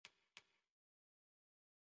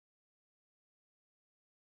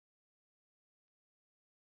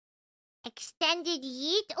Extended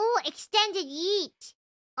yeet? Oh, extended yeet.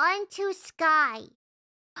 Onto sky.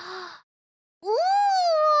 Ooh!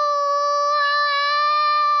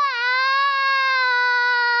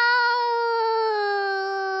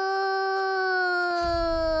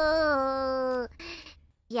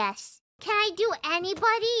 Yes. Can I do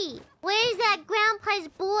anybody? Where's that grandpa's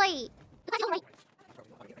boy?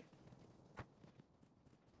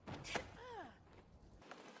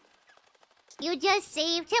 You just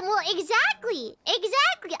saved him? Well, exactly!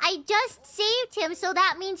 Exactly! I just saved him, so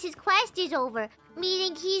that means his quest is over.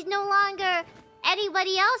 Meaning he's no longer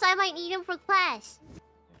anybody else. I might need him for quest.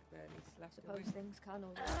 I suppose things can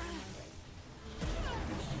all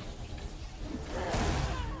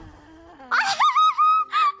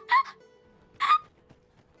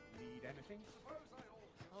Need anything?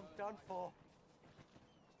 I'm done for.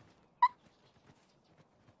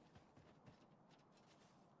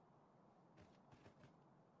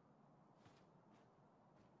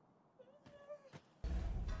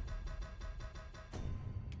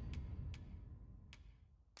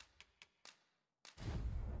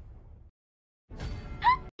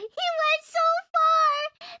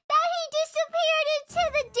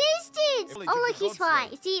 Oh, look, he's fine.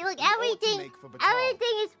 See, look, everything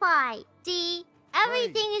is fine. See,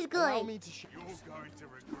 everything is good. You're going to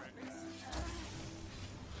regret this.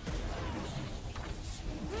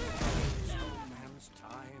 Man's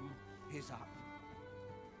time is up.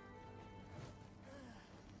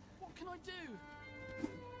 What can I do?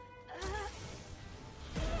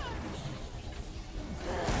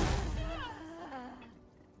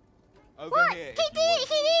 What? He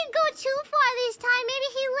didn't go too far this time. Maybe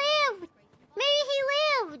he lived. Maybe he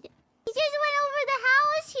lived. He just went over the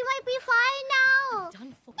house. He might be fine now.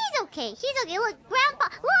 He's okay. He's okay. Look, Grandpa